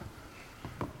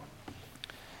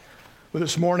Well,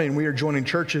 this morning we are joining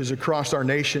churches across our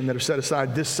nation that have set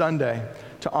aside this Sunday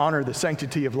to honor the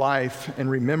sanctity of life and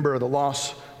remember the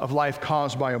loss of life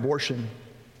caused by abortion.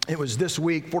 It was this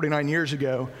week, 49 years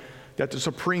ago, that the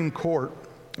Supreme Court,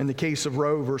 in the case of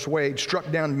Roe v. Wade,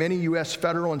 struck down many U.S.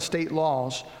 federal and state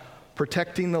laws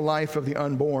protecting the life of the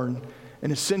unborn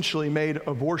and essentially made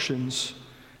abortions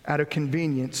out of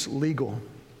convenience legal.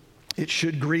 It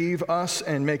should grieve us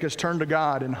and make us turn to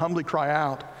God and humbly cry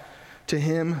out to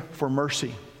Him for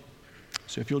mercy.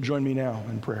 So if you'll join me now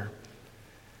in prayer.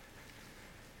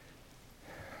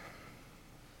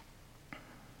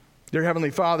 Dear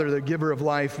Heavenly Father, the giver of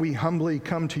life, we humbly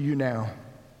come to you now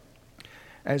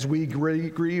as we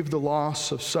grieve the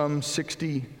loss of some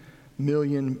 60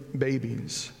 million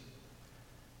babies.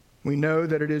 We know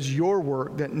that it is your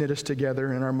work that knit us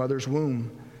together in our mother's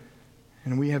womb,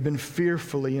 and we have been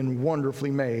fearfully and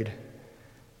wonderfully made.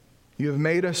 You have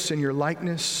made us in your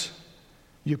likeness.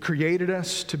 You created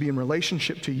us to be in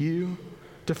relationship to you,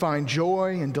 to find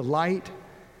joy and delight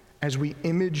as we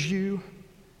image you.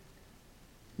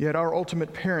 Yet our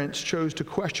ultimate parents chose to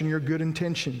question your good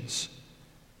intentions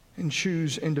and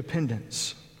choose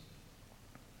independence.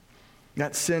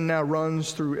 That sin now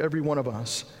runs through every one of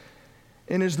us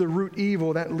and is the root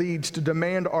evil that leads to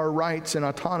demand our rights and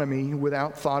autonomy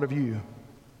without thought of you.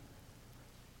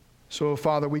 So,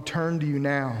 Father, we turn to you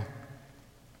now.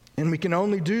 And we can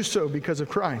only do so because of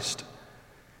Christ.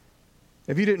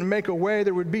 If you didn't make a way,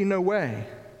 there would be no way.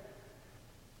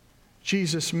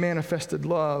 Jesus manifested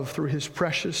love through his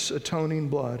precious atoning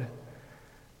blood,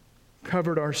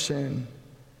 covered our sin,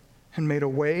 and made a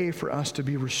way for us to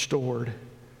be restored.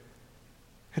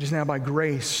 It is now by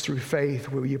grace through faith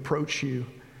where we approach you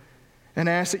and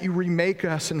ask that you remake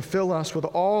us and fill us with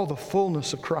all the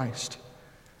fullness of Christ.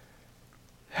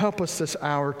 Help us this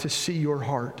hour to see your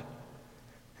heart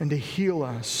and to heal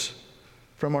us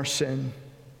from our sin.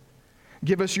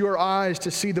 Give us your eyes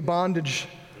to see the bondage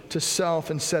to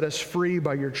self and set us free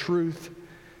by your truth.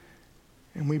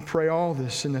 And we pray all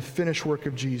this in the finished work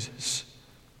of Jesus.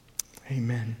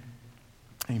 Amen.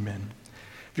 Amen.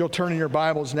 If you'll turn in your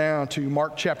Bibles now to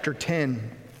Mark chapter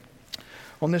 10.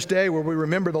 On this day where we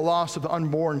remember the loss of the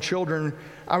unborn children,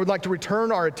 I would like to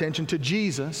return our attention to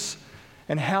Jesus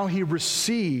and how he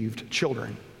received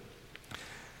children.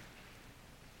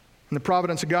 In the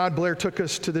providence of God, Blair took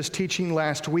us to this teaching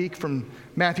last week from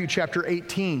Matthew chapter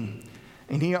 18,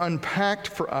 and he unpacked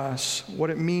for us what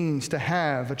it means to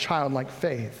have a childlike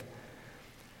faith.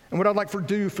 And what I'd like to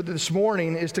do for this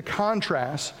morning is to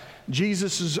contrast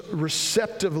Jesus'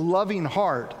 receptive, loving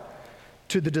heart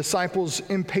to the disciples'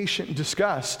 impatient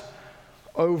disgust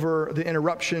over the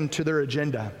interruption to their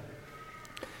agenda.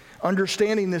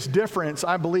 Understanding this difference,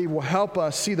 I believe, will help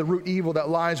us see the root evil that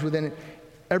lies within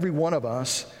every one of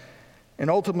us, and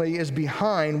ultimately is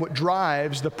behind what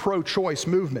drives the pro-choice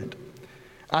movement.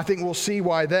 I think we'll see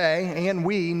why they and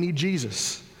we need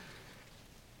Jesus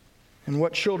and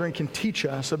what children can teach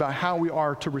us about how we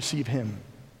are to receive him.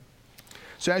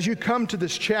 So as you come to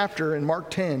this chapter in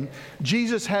Mark 10,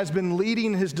 Jesus has been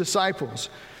leading his disciples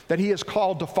that he has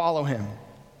called to follow him.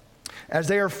 As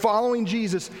they are following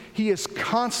Jesus, he is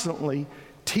constantly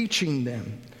teaching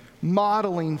them,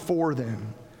 modeling for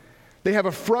them. They have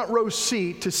a front row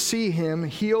seat to see him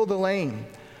heal the lame,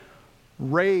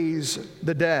 raise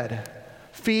the dead,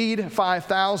 feed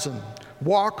 5,000,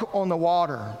 walk on the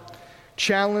water,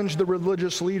 challenge the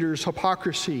religious leaders'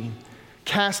 hypocrisy,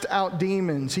 cast out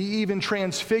demons. He even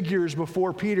transfigures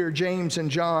before Peter, James, and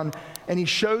John, and he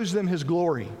shows them his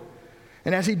glory.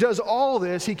 And as he does all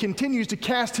this, he continues to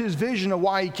cast his vision of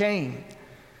why he came.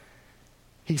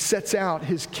 He sets out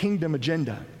his kingdom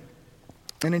agenda.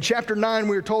 And in chapter 9,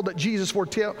 we are told that Jesus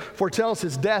foretells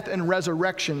his death and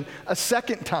resurrection a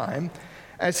second time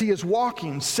as he is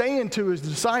walking, saying to his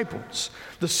disciples,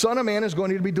 the Son of Man is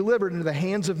going to be delivered into the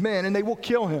hands of men, and they will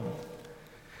kill him.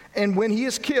 And when he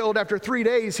is killed, after 3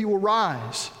 days, he will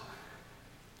rise.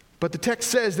 But the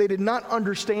text says they did not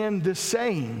understand this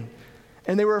saying,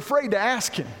 and they were afraid to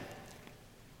ask him.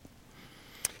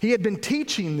 He had been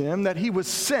teaching them that he was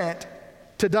sent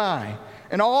to die,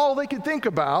 and all they could think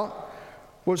about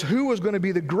was who was going to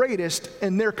be the greatest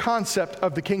in their concept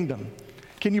of the kingdom.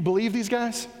 Can you believe these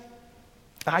guys?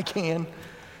 I can.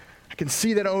 I can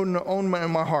see that in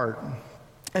my heart.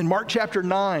 In Mark chapter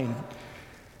 9,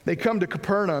 they come to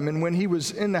Capernaum, and when he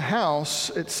was in the house,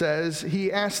 it says,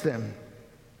 he asked them,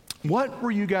 what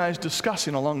were you guys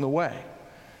discussing along the way?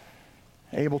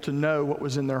 Able to know what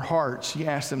was in their hearts, he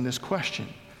asked them this question.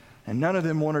 And none of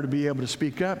them wanted to be able to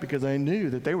speak up because they knew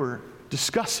that they were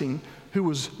discussing who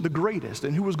was the greatest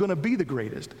and who was going to be the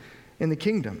greatest in the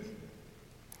kingdom.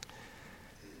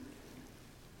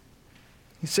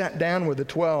 He sat down with the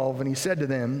 12 and he said to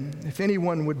them, if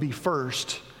anyone would be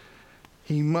first,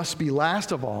 he must be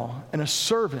last of all and a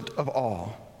servant of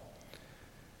all.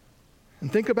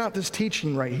 And think about this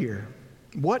teaching right here.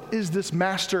 What is this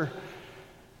master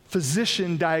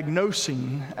physician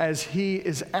diagnosing as he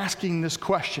is asking this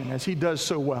question, as he does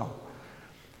so well?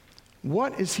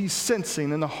 What is he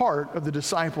sensing in the heart of the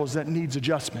disciples that needs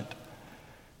adjustment?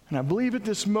 And I believe at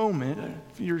this moment,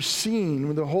 you're seeing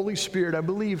with the Holy Spirit, I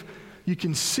believe you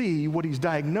can see what he's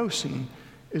diagnosing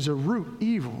is a root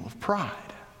evil of pride.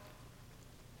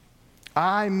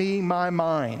 I, me, my,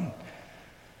 mine.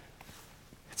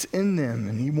 It's in them,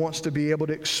 and he wants to be able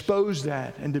to expose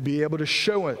that and to be able to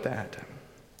show it that.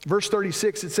 Verse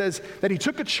 36, it says that he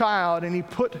took a child and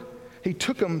he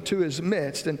took him to his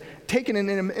midst, and taking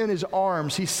him in his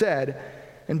arms, he said,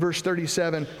 in verse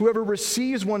 37, whoever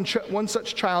receives one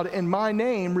such child in my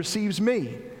name receives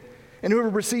me. And whoever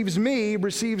receives me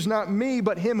receives not me,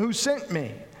 but him who sent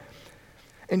me.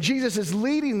 And Jesus is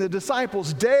leading the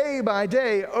disciples day by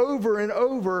day, over and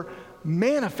over,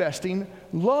 manifesting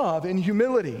love and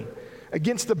humility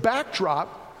against the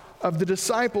backdrop of the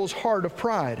disciples' heart of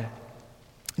pride.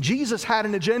 Jesus had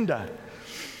an agenda,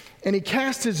 and he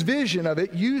cast his vision of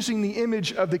it using the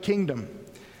image of the kingdom.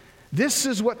 This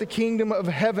is what the kingdom of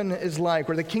heaven is like,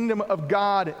 or the kingdom of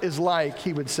God is like,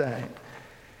 he would say.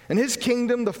 In his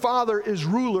kingdom, the Father is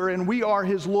ruler, and we are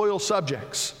his loyal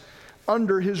subjects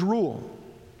under his rule.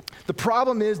 The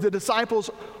problem is the disciples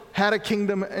had a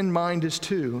kingdom in mind as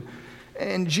too,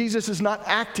 and Jesus is not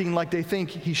acting like they think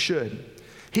he should.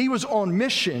 He was on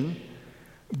mission,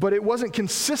 but it wasn't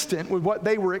consistent with what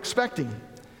they were expecting.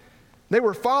 They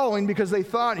were following because they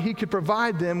thought he could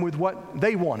provide them with what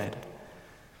they wanted.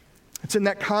 It's in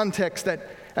that context that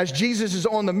as Jesus is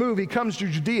on the move, he comes to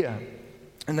Judea,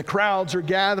 and the crowds are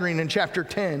gathering in chapter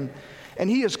 10, and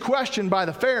he is questioned by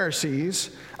the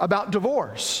Pharisees about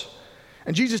divorce.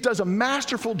 And Jesus does a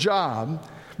masterful job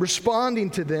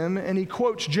responding to them, and he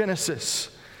quotes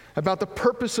Genesis about the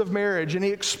purpose of marriage, and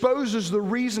he exposes the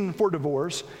reason for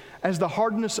divorce as the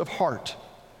hardness of heart.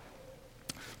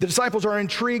 The disciples are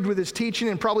intrigued with his teaching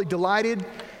and probably delighted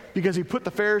because he put the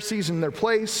Pharisees in their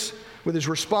place with his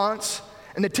response.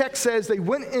 And the text says they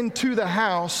went into the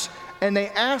house and they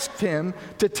asked him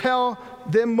to tell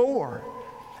them more.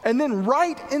 And then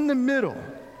right in the middle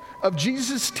of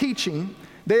Jesus' teaching,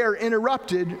 they are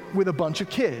interrupted with a bunch of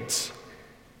kids.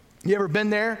 You ever been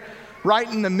there? Right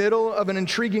in the middle of an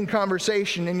intriguing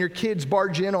conversation, and your kids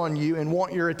barge in on you and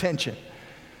want your attention.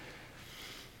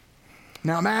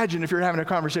 Now imagine if you're having a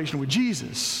conversation with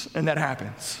Jesus and that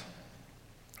happens.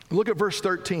 Look at verse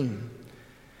 13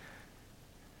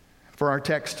 for our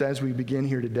text as we begin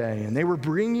here today. And they were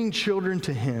bringing children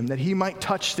to him that he might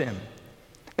touch them.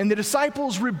 And the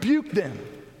disciples rebuked them.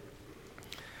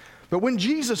 But when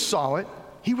Jesus saw it,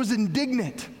 he was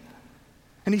indignant.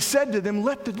 And he said to them,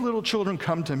 let the little children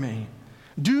come to me.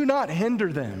 Do not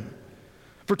hinder them,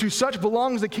 for to such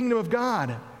belongs the kingdom of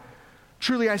God.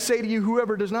 Truly I say to you,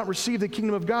 whoever does not receive the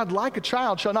kingdom of God like a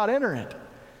child shall not enter it.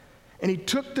 And he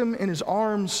took them in his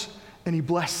arms and he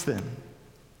blessed them,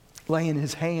 laying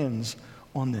his hands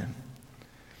on them.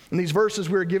 In these verses,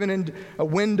 we are given a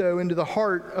window into the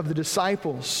heart of the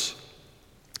disciples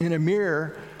in a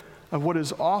mirror of what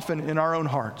is often in our own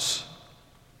hearts.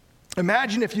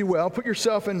 Imagine, if you will, put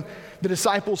yourself in the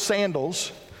disciples'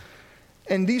 sandals,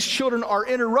 and these children are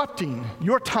interrupting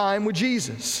your time with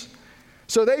Jesus.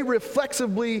 So they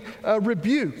reflexively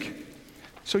rebuke.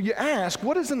 So you ask,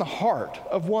 what is in the heart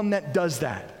of one that does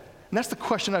that? And that's the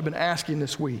question I've been asking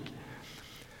this week.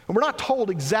 And we're not told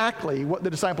exactly what the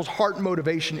disciples' heart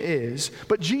motivation is,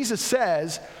 but Jesus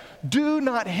says, do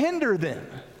not hinder them.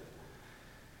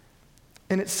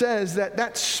 And it says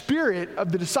that spirit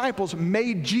of the disciples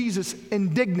made Jesus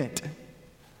indignant.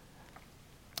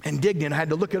 Indignant, I had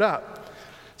to look it up.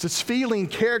 It's this feeling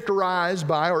characterized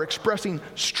by or expressing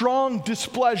strong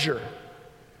displeasure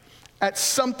at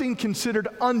something considered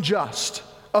unjust,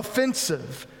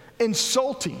 offensive,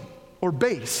 insulting, or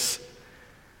base.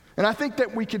 And I think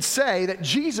that we could say that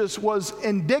Jesus was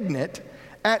indignant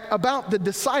about the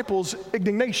disciples'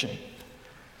 indignation.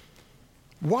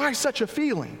 Why such a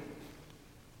feeling?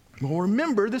 Well,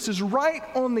 remember, this is right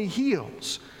on the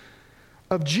heels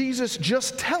of Jesus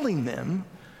just telling them,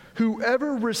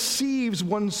 whoever receives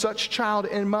one such child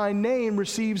in my name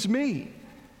receives me.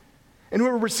 And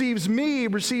whoever receives me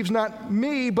receives not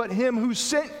me, but him who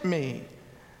sent me.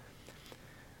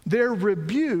 Their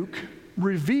rebuke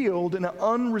revealed an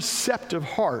unreceptive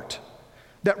heart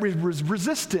that was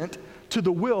resistant to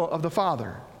the will of the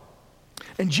Father.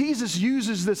 And Jesus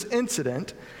uses this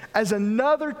incident as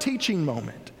another teaching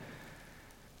moment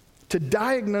to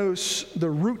diagnose the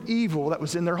root evil that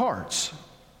was in their hearts.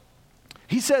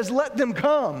 He says, let them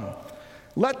come.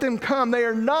 Let them come. They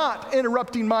are not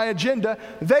interrupting my agenda.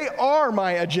 They are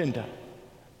my agenda.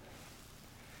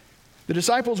 The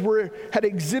disciples had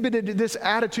exhibited this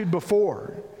attitude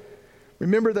before.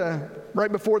 Remember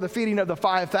right before the feeding of the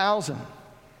 5,000,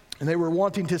 and they were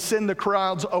wanting to send the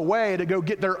crowds away to go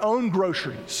get their own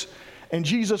groceries. And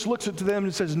Jesus looks at them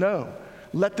and says, no,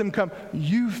 let them come.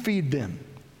 You feed them.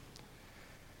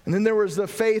 And then there was the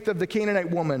faith of the Canaanite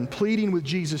woman pleading with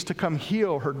Jesus to come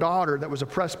heal her daughter that was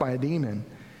oppressed by a demon.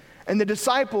 And the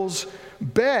disciples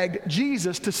begged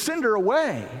Jesus to send her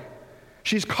away.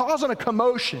 She's causing a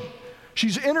commotion.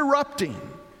 She's interrupting.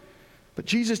 But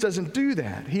Jesus doesn't do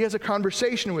that. He has a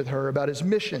conversation with her about his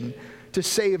mission to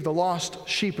save the lost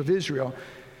sheep of Israel.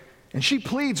 And she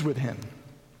pleads with him.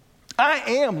 I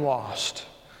am lost,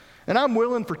 and I'm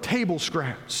willing for table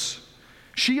scraps.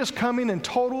 She is coming in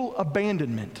total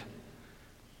abandonment.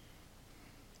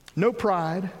 No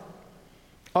pride,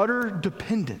 utter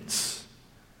dependence.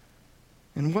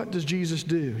 And what does Jesus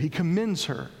do? He commends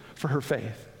her for her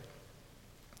faith.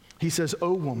 He says,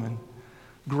 "O woman,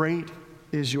 great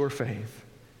is your faith.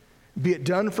 Be it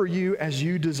done for you as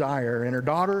you desire." And her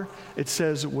daughter, it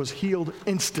says, was healed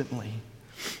instantly.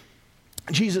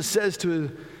 Jesus says to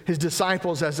his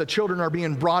disciples as the children are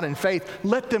being brought in faith,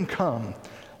 let them come.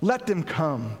 Let them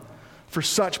come, for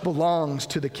such belongs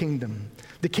to the kingdom.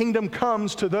 The kingdom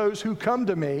comes to those who come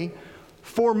to me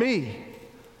for me.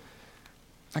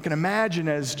 I can imagine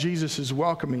as Jesus is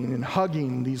welcoming and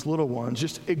hugging these little ones,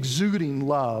 just exuding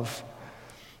love,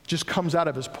 just comes out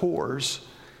of his pores.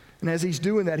 And as he's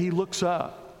doing that, he looks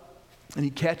up and he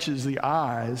catches the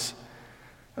eyes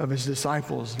of his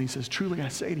disciples. And he says, truly I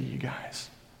say to you guys,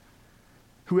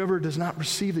 whoever does not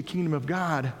receive the kingdom of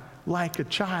God like a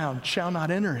child shall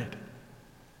not enter it.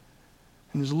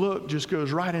 And his look just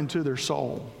goes right into their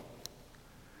soul.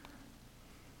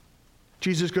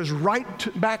 Jesus goes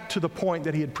back to the point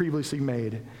that he had previously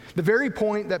made. The very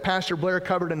point that Pastor Blair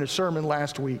covered in his sermon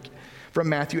last week from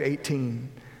Matthew 18.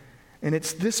 And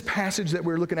it's this passage that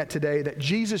we're looking at today that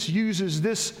Jesus uses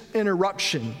this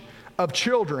interruption of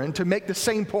children to make the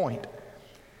same point.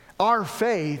 Our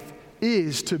faith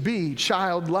is to be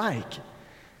childlike.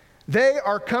 They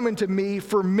are coming to me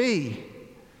for me.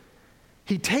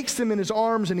 He takes them in his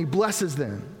arms and he blesses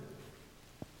them.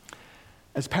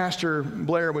 As Pastor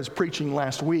Blair was preaching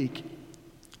last week,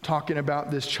 talking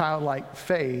about this childlike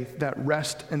faith that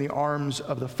rests in the arms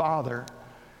of the Father,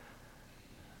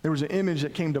 there was an image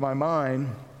that came to my mind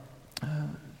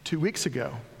 2 weeks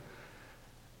ago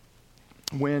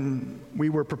when we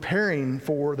were preparing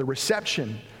for the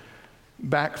reception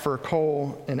back for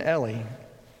Cole and Ellie.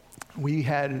 We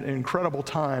had an incredible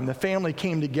time. The family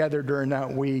came together during that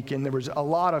week, and there was a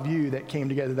lot of you that came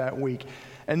together that week.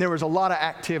 And there was a lot of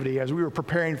activity as we were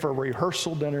preparing for a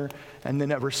rehearsal dinner and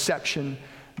then a reception.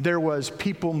 There was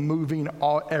people moving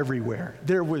everywhere.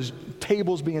 There was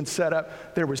tables being set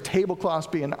up. There was tablecloths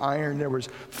being ironed. There was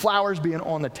flowers being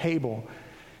on the table.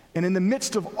 And in the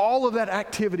midst of all of that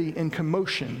activity and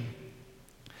commotion,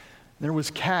 there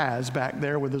was Kaz back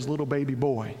there with his little baby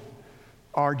boy,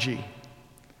 RG.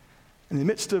 In the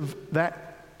midst of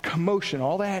that commotion,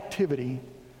 all the activity,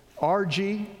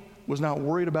 RG was not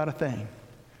worried about a thing.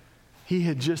 He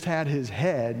had just had his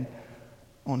head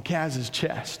on Kaz's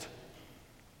chest.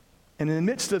 And in the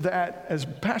midst of that, as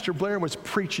Pastor Blair was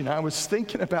preaching, I was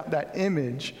thinking about that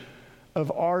image of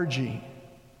RG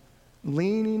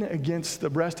leaning against the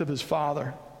breast of his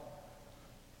father,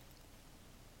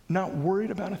 not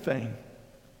worried about a thing.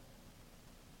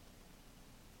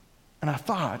 And I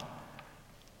thought,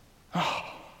 oh,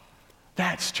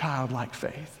 that's childlike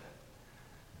faith.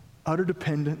 Utter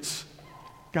dependence.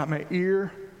 Got my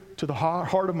ear to the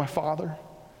heart of my Father.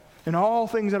 And all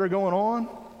things that are going on,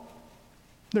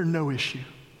 they're no issue.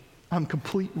 I'm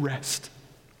complete rest.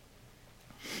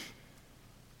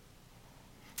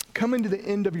 Coming to the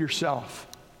end of yourself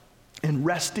and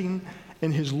resting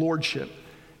in his lordship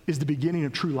is the beginning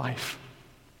of true life.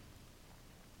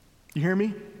 You hear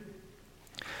me?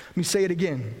 Let me say it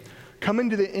again. Coming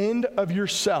to the end of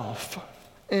yourself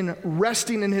and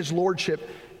resting in his lordship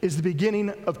is the beginning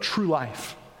of true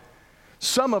life.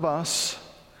 Some of us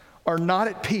are not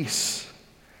at peace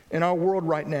in our world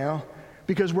right now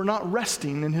because we're not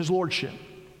resting in his lordship.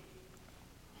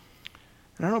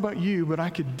 And I don't know about you, but I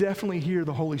could definitely hear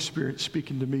the Holy Spirit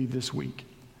speaking to me this week,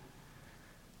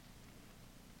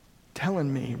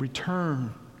 telling me,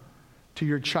 return to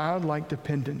your childlike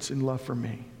dependence and love for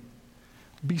me.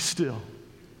 Be still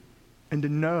and to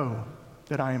know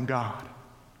that I am God.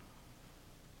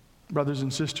 Brothers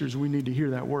and sisters, we need to hear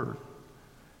that word.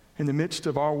 in the midst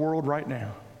of our world right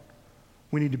now,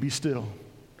 we need to be still,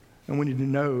 and we need to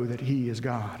know that He is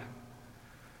God.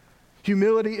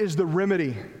 Humility is the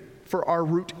remedy for our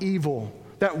root evil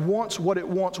that wants what it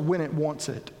wants when it wants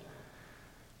it.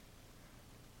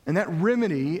 And that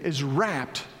remedy is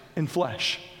wrapped in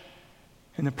flesh,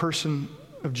 in the person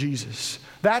of Jesus.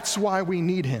 That's why we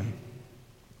need Him.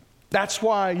 That's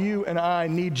why you and I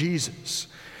need Jesus.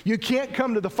 You can't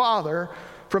come to the Father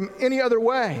from any other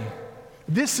way.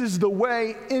 This is the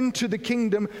way into the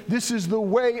kingdom. This is the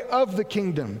way of the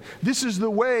kingdom. This is the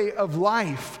way of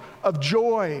life, of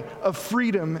joy, of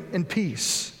freedom and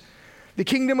peace. The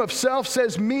kingdom of self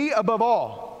says, me above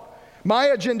all. My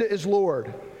agenda is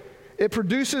Lord. It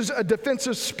produces a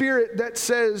defensive spirit that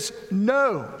says,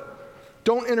 no,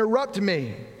 don't interrupt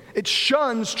me. It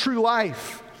shuns true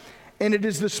life. And it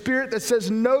is the spirit that says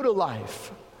no to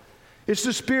life. It's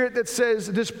the spirit that says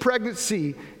this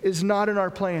pregnancy is not in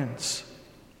our plans.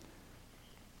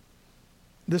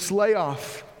 This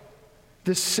layoff,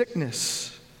 this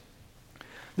sickness,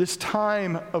 this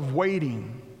time of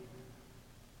waiting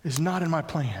is not in my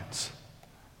plans.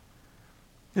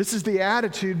 This is the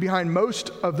attitude behind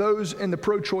most of those in the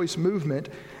pro-choice movement,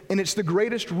 and it's the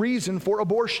greatest reason for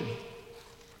abortion.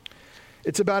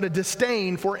 It's about a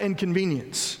disdain for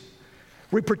inconvenience.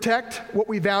 We protect what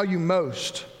we value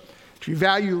most. If you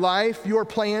value life, your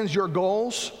plans, your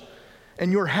goals,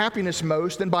 and your happiness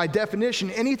most, then by definition,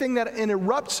 anything that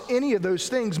interrupts any of those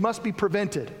things must be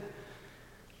prevented.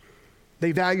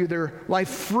 They value their life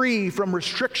free from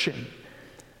restriction.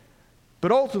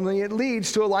 But ultimately, it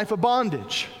leads to a life of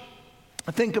bondage.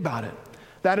 Think about it.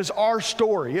 That is our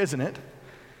story, isn't it?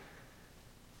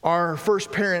 Our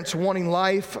first parents wanting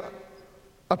life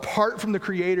apart from the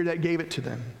Creator that gave it to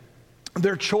them.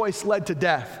 Their choice led to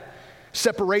death,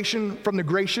 separation from the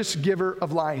gracious giver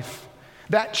of life.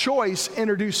 That choice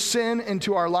introduced sin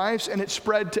into our lives, and it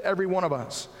spread to every one of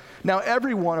us. Now,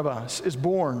 every one of us is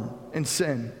born in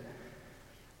sin.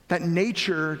 That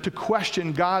nature to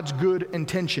question God's good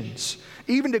intentions,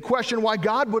 even to question why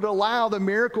God would allow the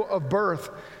miracle of birth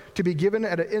to be given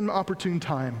at an inopportune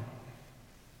time.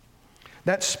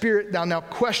 That spirit now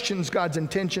questions God's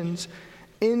intentions,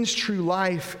 ends true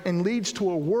life, and leads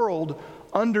to a world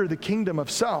under the kingdom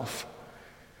of self.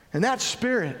 And that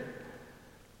spirit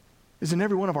is in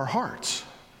every one of our hearts.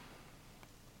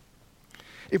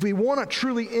 If we want to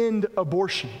truly end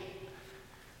abortion,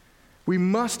 we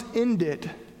must end it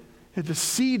at the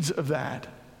seeds of that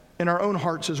in our own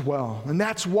hearts as well. And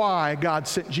that's why God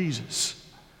sent Jesus.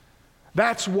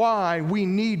 That's why we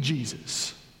need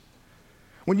Jesus.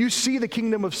 When you see the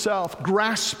kingdom of self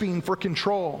grasping for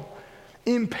control,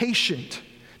 impatient,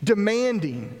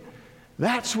 demanding,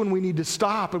 that's when we need to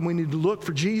stop and we need to look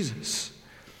for Jesus.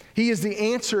 He is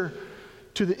the answer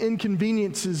to the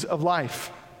inconveniences of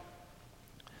life.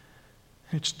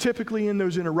 It's typically in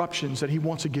those interruptions that He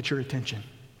wants to get your attention.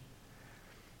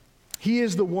 He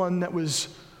is the one that was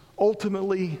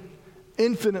ultimately,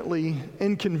 infinitely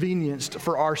inconvenienced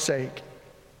for our sake.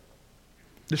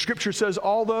 The scripture says,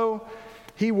 although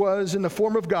He was in the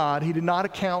form of God, He did not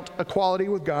account equality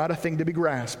with God a thing to be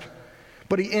grasped.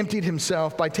 But He emptied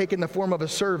Himself by taking the form of a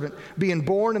servant, being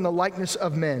born in the likeness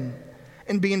of men.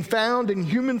 And being found in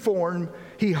human form,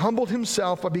 He humbled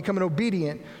Himself by becoming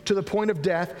obedient to the point of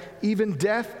death, even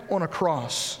death on a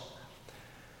cross.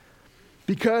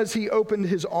 Because He opened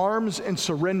His arms in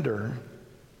surrender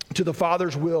to the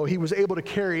Father's will, He was able to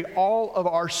carry all of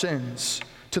our sins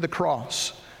to the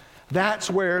cross. That's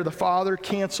where the Father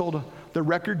canceled the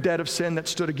record debt of sin that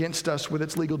stood against us with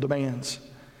its legal demands,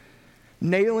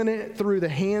 nailing it through the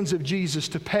hands of Jesus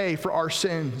to pay for our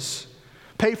sins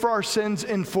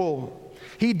in full.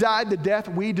 He died the death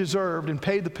we deserved and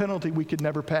paid the penalty we could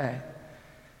never pay.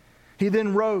 He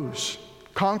then rose,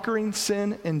 conquering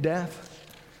sin and death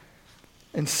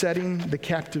and setting the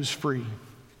captives free.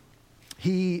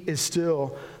 He is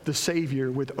still the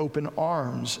Savior with open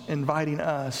arms, inviting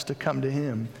us to come to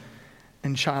Him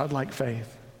in childlike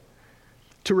faith,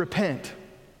 to repent,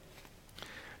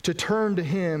 to turn to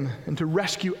Him and to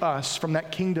rescue us from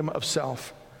that kingdom of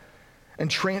self and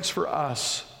transfer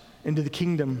us into the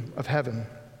kingdom of heaven.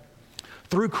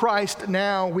 Through Christ,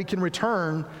 now we can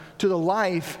return to the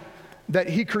life that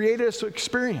He created us to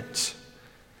experience.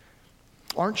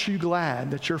 Aren't you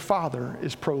glad that your Father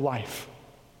is pro-life?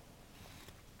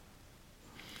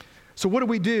 So what do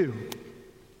we do?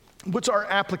 What's our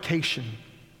application?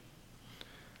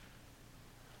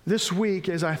 This week,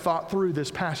 as I thought through this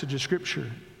passage of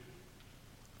Scripture,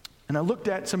 and I looked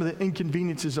at some of the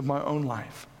inconveniences of my own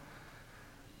life,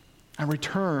 I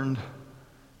returned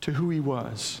to who He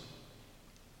was.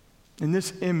 And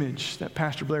this image that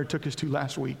Pastor Blair took us to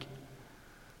last week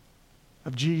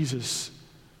of Jesus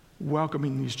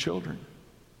welcoming these children,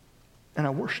 and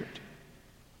I worshiped.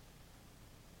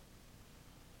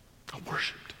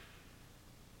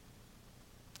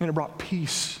 And it brought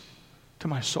peace to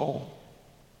my soul.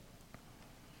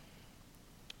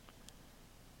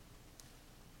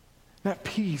 That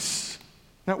peace,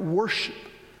 that worship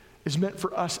is meant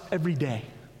for us every day,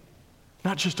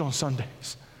 not just on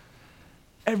Sundays.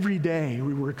 Every day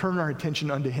we return our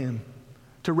attention unto Him,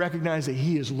 to recognize that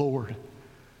He is Lord,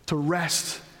 to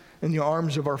rest in the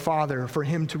arms of our Father, for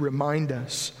Him to remind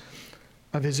us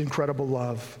of His incredible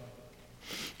love.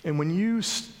 And when you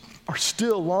are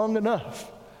still long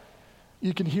enough,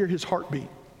 you can hear His heartbeat.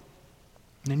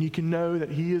 And you can know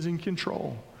that He is in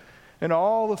control. And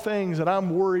all the things that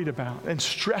I'm worried about and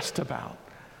stressed about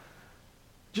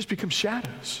just become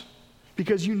shadows,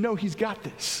 because you know He's got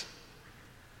this.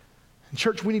 And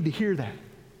church, we need to hear that.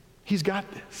 He's got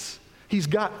this. He's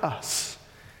got us.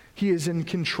 He is in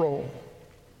control.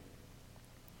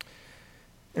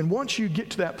 And once you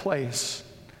get to that place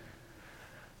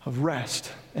of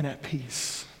rest and at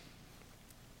peace,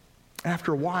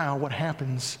 after a while, what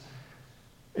happens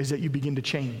is that you begin to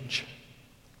change.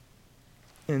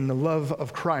 And the love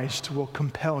of Christ will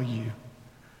compel you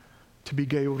to be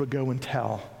able to go and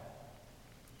tell.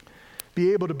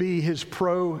 Be able to be His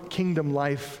pro-kingdom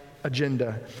life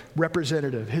agenda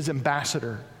representative, His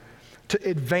ambassador, to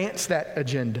advance that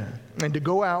agenda and to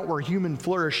go out where human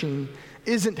flourishing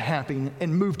isn't happening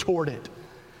and move toward it.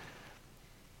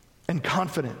 And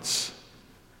confidence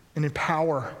and in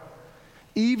power,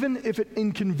 even if it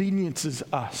inconveniences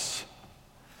us.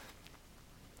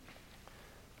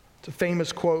 It's a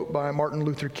famous quote by Martin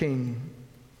Luther King,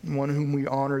 one whom we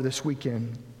honor this weekend.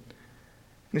 And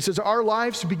he says, "Our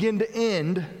lives begin to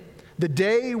end the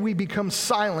day we become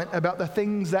silent about the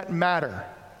things that matter."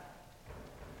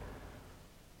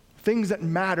 Things that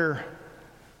matter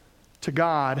to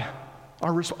God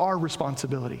are our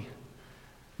responsibility.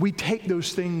 We take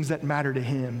those things that matter to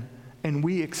Him and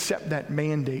we accept that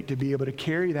mandate to be able to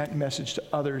carry that message to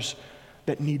others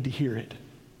that need to hear it.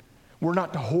 We're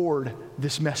not to hoard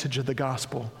this message of the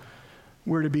gospel.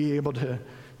 We're to be able to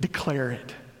declare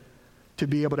it, to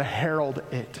be able to herald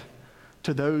it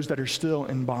to those that are still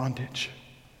in bondage.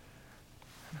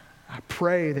 I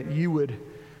pray that you would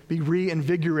be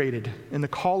reinvigorated in the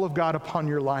call of God upon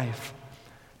your life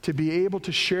to be able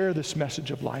to share this message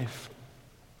of life.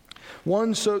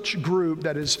 One such group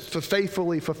that is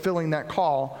faithfully fulfilling that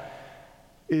call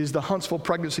is the Huntsville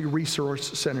Pregnancy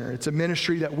Resource Center. It's a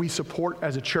ministry that we support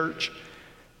as a church,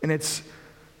 and it's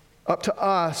up to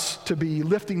us to be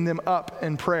lifting them up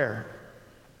in prayer.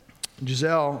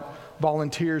 Giselle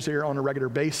volunteers there on a regular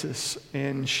basis,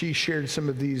 and she shared some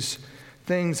of these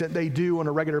things that they do on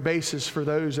a regular basis for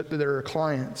those that are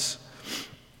clients.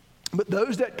 But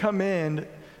those that come in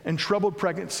troubled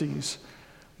pregnancies,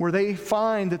 where they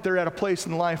find that they're at a place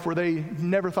in life where they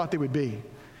never thought they would be,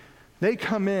 they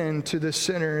come in to this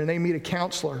center and they meet a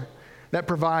counselor that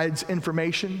provides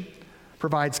information,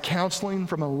 provides counseling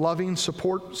from a loving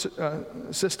support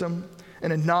system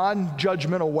in a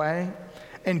non-judgmental way,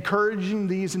 encouraging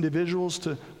these individuals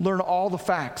to learn all the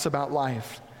facts about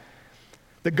life.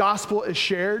 The gospel is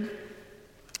shared,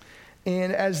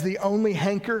 and as the only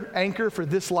anchor for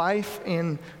this life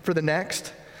and for the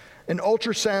next, an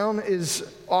ultrasound is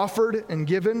offered and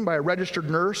given by a registered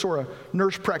nurse or a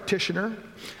nurse practitioner.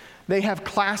 They have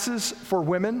classes for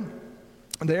women.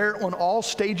 They're on all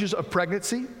stages of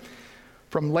pregnancy,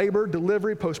 from labor,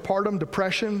 delivery, postpartum,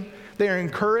 depression. They are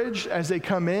encouraged as they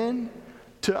come in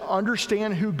to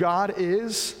understand who God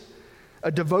is.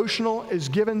 A devotional is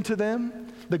given to them.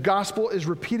 The gospel is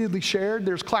repeatedly shared.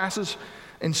 There's classes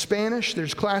in Spanish.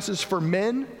 There's classes for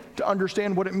men to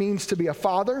understand what it means to be a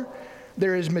father.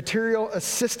 There is material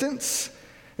assistance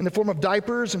in the form of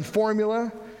diapers and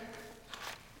formula.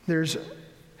 There's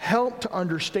help to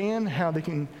understand how they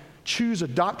can choose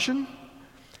adoption.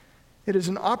 It is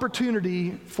an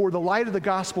opportunity for the light of the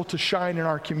gospel to shine in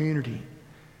our community.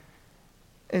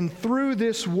 And through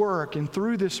this work and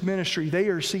through this ministry, they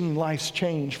are seeing lives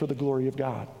change for the glory of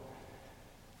God.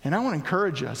 And I want to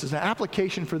encourage us, as an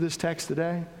application for this text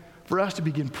today, for us to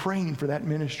begin praying for that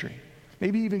ministry.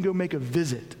 Maybe even go make a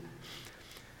visit.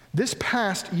 This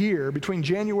past year, between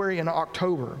January and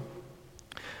October,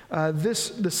 the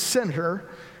center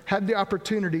had the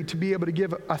opportunity to be able to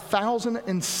give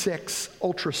 1,006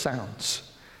 ultrasounds.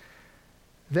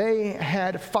 They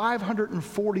had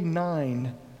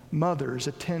 549 mothers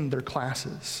attend their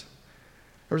classes.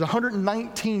 There was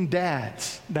 119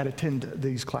 dads that attended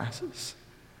these classes.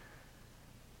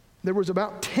 there was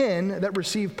about 10 that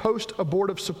received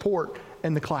post-abortive support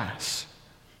in the class.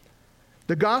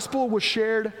 The gospel was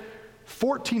shared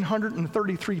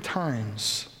 1,433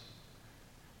 times.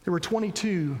 There were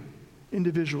 22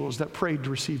 individuals that prayed to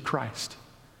receive Christ,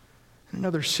 and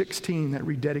another 16 that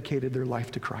rededicated their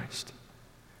life to Christ.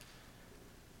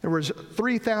 There was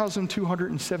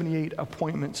 3,278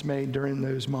 appointments made during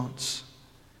those months.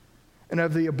 And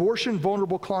of the abortion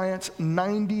vulnerable clients,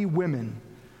 90 women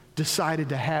decided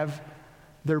to have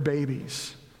their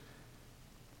babies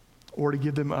or to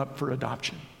give them up for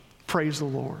adoption. Praise the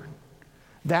Lord.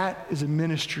 That is a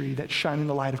ministry that's shining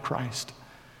the light of Christ.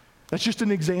 That's just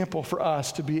an example for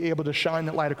us to be able to shine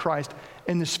that light of Christ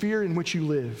in the sphere in which you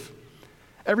live.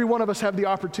 Every one of us have the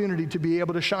opportunity to be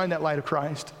able to shine that light of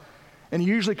Christ. And it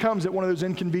usually comes at one of those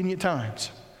inconvenient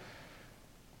times.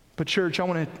 But church, I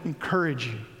want to encourage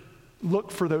you.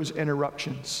 Look for those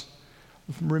interruptions.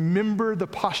 Remember the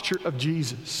posture of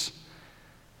Jesus.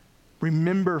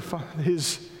 Remember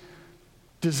his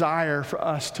desire for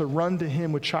us to run to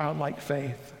him with childlike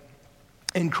faith.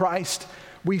 In Christ,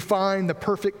 we find the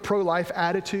perfect pro-life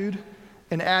attitude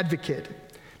and advocate.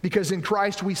 Because in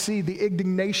Christ, we see the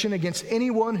indignation against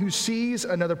anyone who sees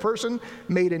another person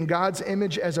made in God's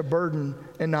image as a burden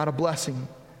and not a blessing.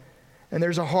 And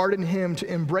there's a heart in him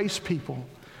to embrace people,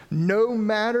 no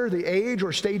matter the age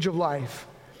or stage of life.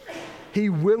 He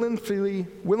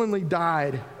willingly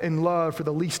died in love for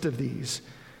the least of these.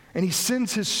 And he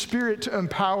sends his Spirit to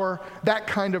empower that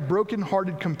kind of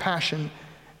broken-hearted compassion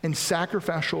and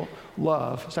sacrificial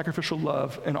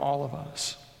love in all of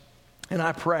us. And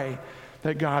I pray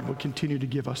that God would continue to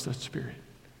give us that Spirit.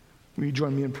 Will you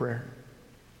join me in prayer?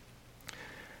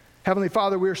 Heavenly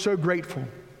Father, we are so grateful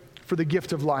for the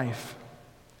gift of life.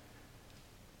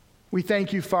 We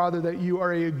thank you, Father, that you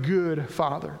are a good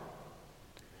Father.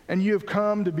 And you have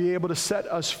come to be able to set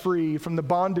us free from the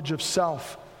bondage of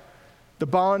self, the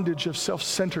bondage of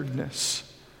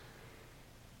self-centeredness,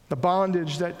 the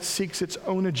bondage that seeks its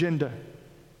own agenda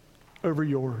over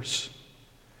yours.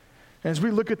 As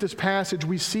we look at this passage,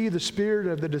 we see the spirit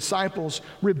of the disciples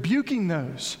rebuking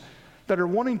those that are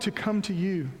wanting to come to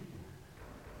you.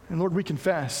 And Lord, we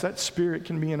confess that spirit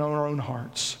can be in our own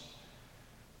hearts,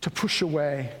 to push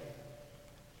away,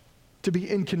 to be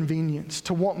inconvenienced,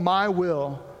 to want my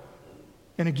will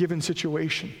in a given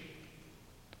situation.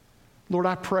 Lord,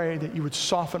 I pray that you would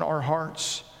soften our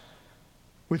hearts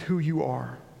with who you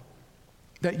are,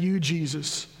 that you,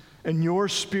 Jesus, and your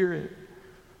Spirit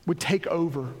would take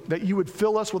over, that you would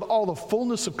fill us with all the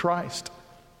fullness of Christ.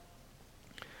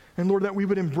 And Lord, that we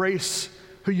would embrace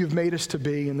who you've made us to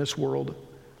be in this world.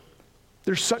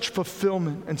 There's such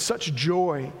fulfillment and such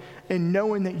joy in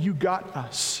knowing that you got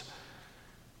us.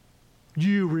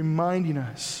 You reminding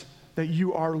us that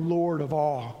you are Lord of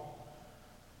all.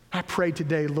 I pray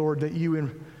today, Lord, that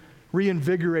you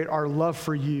reinvigorate our love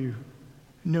for you,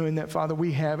 knowing that, Father,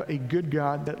 we have a good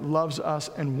God that loves us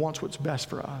and wants what's best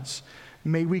for us.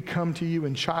 May we come to you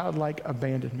in childlike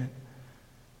abandonment.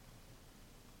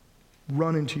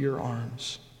 Run into your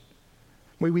arms.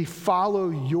 May we follow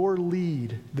your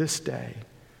lead this day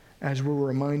as we're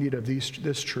reminded of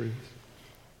this truth.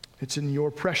 It's in your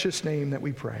precious name that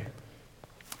we pray.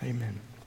 Amen.